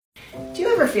Do you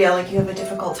ever feel like you have a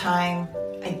difficult time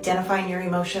identifying your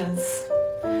emotions?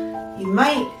 You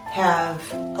might have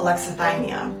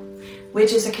alexithymia,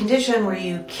 which is a condition where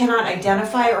you cannot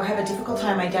identify or have a difficult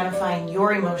time identifying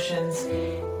your emotions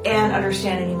and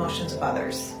understanding emotions of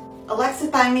others.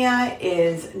 Alexithymia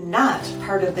is not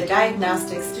part of the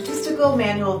Diagnostic Statistical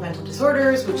Manual of Mental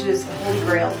Disorders, which is the holy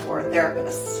grail for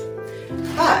therapists.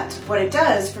 But what it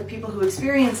does for people who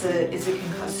experience it is it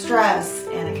can cause stress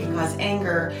and it can cause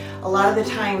anger. A lot of the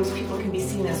times people can be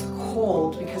seen as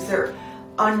cold because they're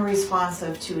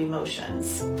unresponsive to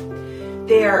emotions.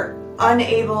 They're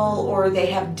unable or they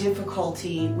have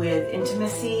difficulty with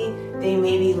intimacy. They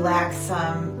maybe lack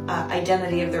some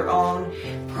identity of their own,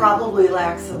 probably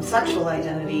lack some sexual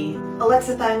identity.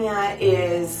 Alexithymia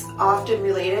is often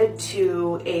related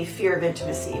to a fear of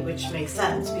intimacy, which makes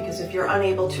sense because if you're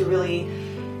unable to really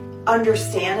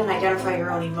understand and identify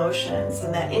your own emotions,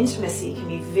 then that intimacy can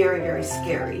be very, very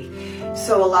scary.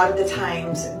 So a lot of the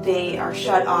times they are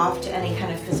shut off to any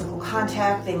kind of physical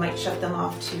contact. They might shut them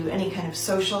off to any kind of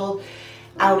social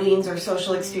outings or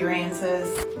social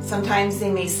experiences. Sometimes they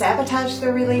may sabotage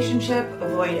their relationship,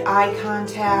 avoid eye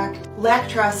contact, lack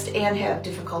trust, and have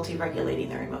difficulty regulating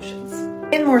their emotions.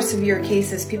 In more severe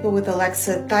cases, people with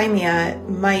alexithymia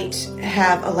might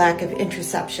have a lack of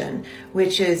interoception,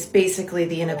 which is basically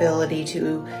the inability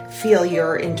to feel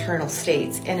your internal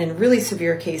states. And in really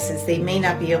severe cases, they may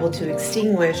not be able to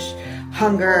extinguish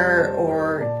hunger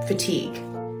or fatigue.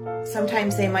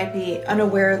 Sometimes they might be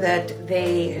unaware that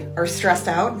they are stressed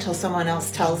out until someone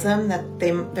else tells them that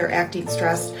they're acting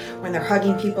stressed. When they're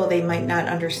hugging people, they might not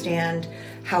understand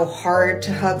how hard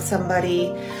to hug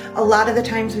somebody. A lot of the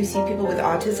times we see people with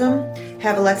autism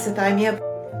have alexithymia,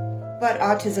 but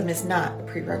autism is not a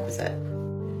prerequisite.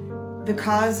 The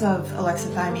cause of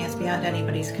alexithymia is beyond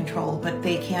anybody's control, but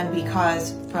they can be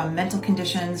caused from mental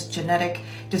conditions, genetic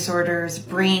disorders,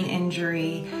 brain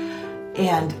injury,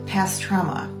 and past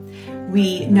trauma.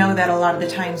 We know that a lot of the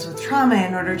times with trauma,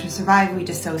 in order to survive, we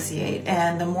dissociate.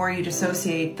 And the more you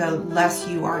dissociate, the less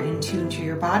you are in tune to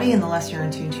your body and the less you're in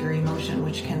tune to your emotion,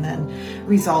 which can then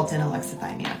result in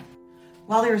alexithymia.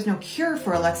 While there is no cure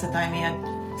for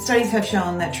alexithymia, studies have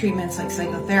shown that treatments like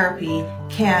psychotherapy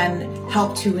can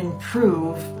help to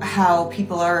improve how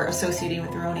people are associating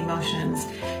with their own emotions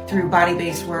through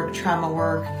body-based work, trauma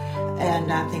work,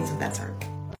 and things of that sort.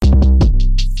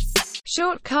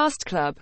 Shortcast Club.